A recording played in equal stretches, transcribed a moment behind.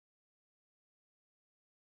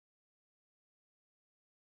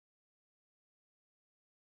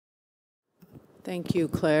Thank you,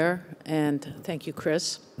 Claire, and thank you,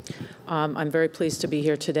 Chris. I'm very pleased to be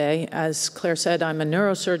here today. As Claire said, I'm a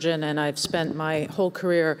neurosurgeon, and I've spent my whole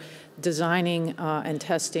career designing and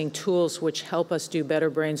testing tools which help us do better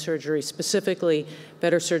brain surgery, specifically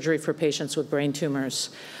better surgery for patients with brain tumors.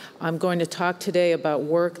 I'm going to talk today about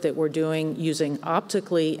work that we're doing using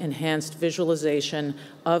optically enhanced visualization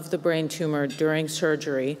of the brain tumor during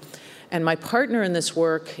surgery. And my partner in this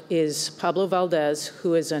work is Pablo Valdez,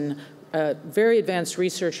 who is a very advanced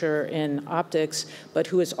researcher in optics, but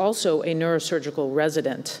who is also a neurosurgical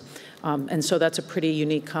resident. And so that's a pretty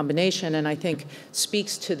unique combination, and I think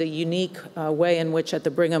speaks to the unique way in which at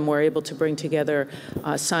the Brigham we're able to bring together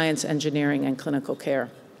science, engineering, and clinical care.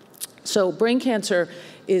 So brain cancer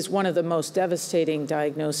is one of the most devastating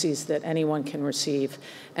diagnoses that anyone can receive,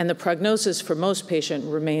 and the prognosis for most patients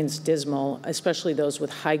remains dismal, especially those with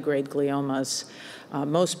high-grade gliomas.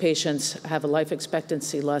 Most patients have a life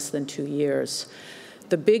expectancy less than 2 years.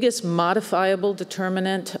 The biggest modifiable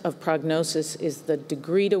determinant of prognosis is the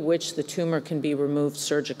degree to which the tumor can be removed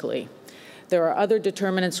surgically. There are other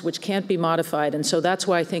determinants which can't be modified, and so that's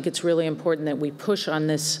why I think it's really important that we push on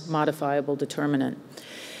this modifiable determinant.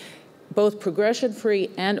 Both progression-free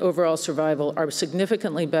and overall survival are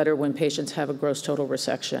significantly better when patients have a gross total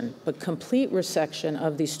resection. But complete resection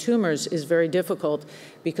of these tumors is very difficult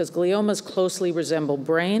because gliomas closely resemble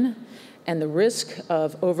brain, and the risk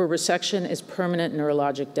of over-resection is permanent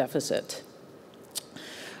neurologic deficit.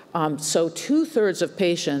 So 2/3 of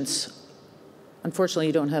patients, unfortunately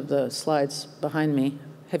you don't have the slides behind me.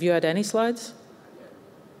 Have you had any slides?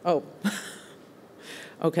 Oh.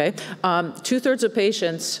 Okay. 2/3 of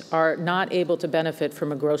patients are not able to benefit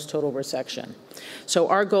from a gross total resection. So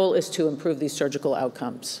our goal is to improve these surgical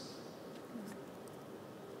outcomes.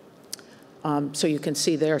 So you can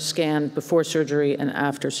see their scan before surgery and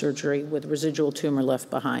after surgery with residual tumor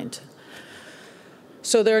left behind.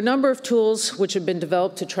 So there are a number of tools which have been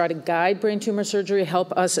developed to try to guide brain tumor surgery,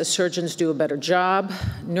 help us as surgeons do a better job.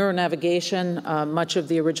 Neuronavigation, much of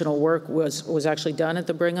the original work was actually done at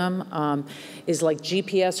the Brigham, is like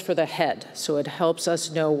GPS for the head. So it helps us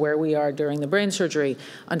know where we are during the brain surgery.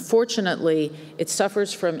 Unfortunately, it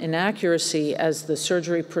suffers from inaccuracy as the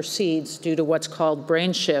surgery proceeds due to what's called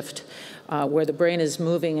brain shift, where the brain is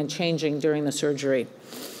moving and changing during the surgery.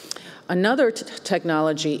 Another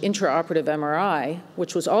technology, intraoperative MRI,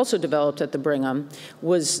 which was also developed at the Brigham,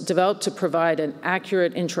 was developed to provide an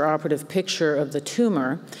accurate intraoperative picture of the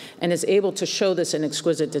tumor and is able to show this in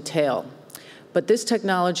exquisite detail. But this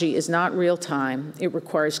technology is not real time. It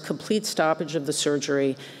requires complete stoppage of the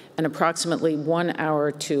surgery and approximately 1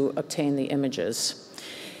 hour to obtain the images.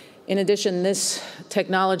 In addition, this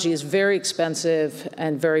technology is very expensive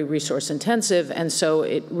and very resource intensive, and so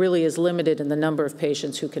it really is limited in the number of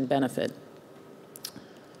patients who can benefit.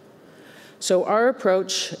 So our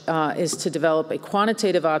approach is to develop a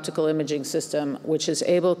quantitative optical imaging system which is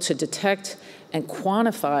able to detect and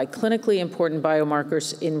quantify clinically important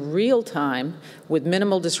biomarkers in real time with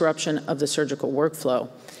minimal disruption of the surgical workflow.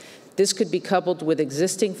 This could be coupled with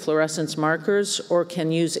existing fluorescence markers or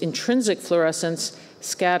can use intrinsic fluorescence,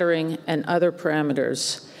 scattering, and other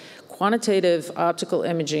parameters. Quantitative optical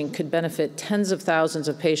imaging could benefit tens of thousands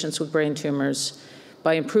of patients with brain tumors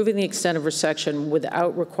by improving the extent of resection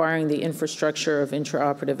without requiring the infrastructure of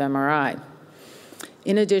intraoperative MRI.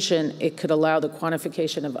 In addition, it could allow the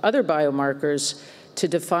quantification of other biomarkers to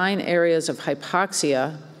define areas of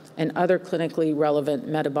hypoxia and other clinically relevant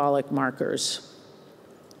metabolic markers.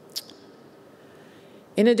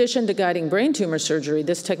 In addition to guiding brain tumor surgery,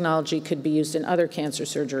 this technology could be used in other cancer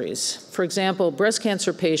surgeries. For example, breast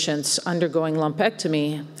cancer patients undergoing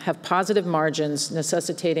lumpectomy have positive margins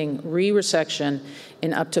necessitating re-resection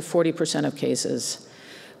in up to 40% of cases.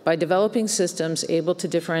 By developing systems able to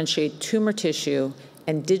differentiate tumor tissue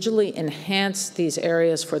and digitally enhance these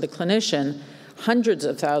areas for the clinician, hundreds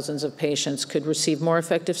of thousands of patients could receive more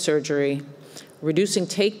effective surgery, reducing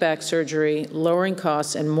take-back surgery, lowering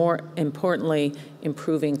costs, and more importantly,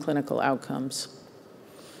 improving clinical outcomes.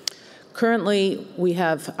 Currently, we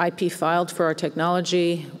have IP filed for our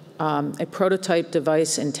technology, a prototype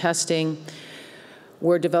device in testing.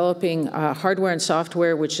 We're developing hardware and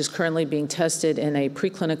software, which is currently being tested in a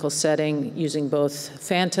preclinical setting using both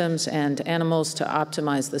phantoms and animals to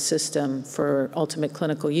optimize the system for ultimate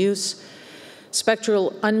clinical use.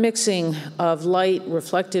 Spectral unmixing of light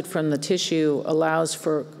reflected from the tissue allows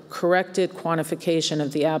for corrected quantification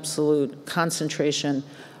of the absolute concentration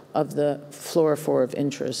of the fluorophore of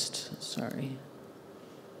interest. Sorry.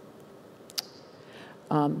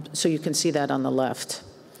 So you can see that on the left.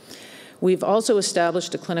 We've also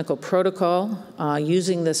established a clinical protocol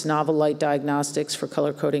using this novel light diagnostics for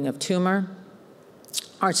color coding of tumor.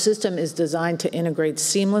 Our system is designed to integrate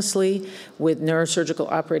seamlessly with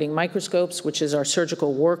neurosurgical operating microscopes, which is our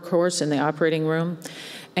surgical workhorse in the operating room,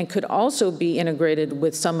 and could also be integrated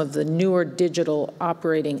with some of the newer digital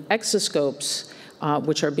operating exoscopes,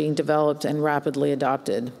 which are being developed and rapidly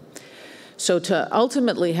adopted. So to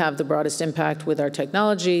ultimately have the broadest impact with our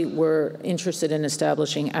technology, we're interested in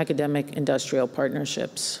establishing academic-industrial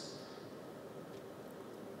partnerships.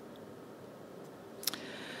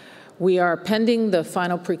 We are pending the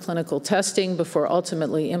final preclinical testing before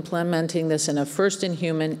ultimately implementing this in a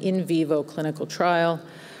first-in-human in vivo clinical trial.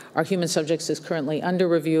 Our human subjects is currently under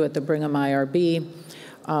review at the Brigham IRB.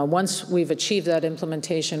 Once we've achieved that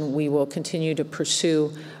implementation, we will continue to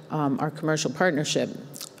pursue our commercial partnership.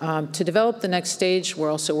 To develop the next stage, we're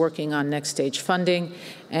also working on next stage funding,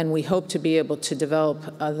 and we hope to be able to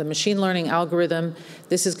develop the machine learning algorithm.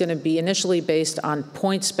 This is going to be initially based on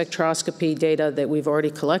point spectroscopy data that we've already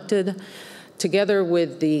collected. Together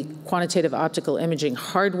with the quantitative optical imaging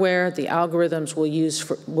hardware, the algorithms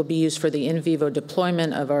will be used for the in vivo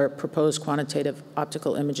deployment of our proposed quantitative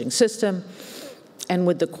optical imaging system. And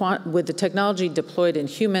with the technology deployed in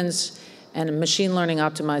humans and machine learning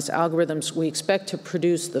optimized algorithms, we expect to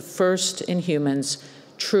produce the first in humans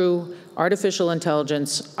true artificial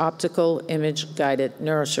intelligence optical image guided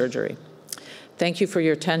neurosurgery. Thank you for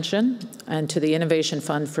your attention, and to the Innovation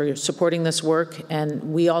Fund for supporting this work.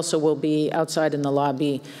 And we also will be outside in the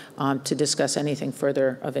lobby to discuss anything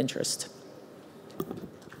further of interest.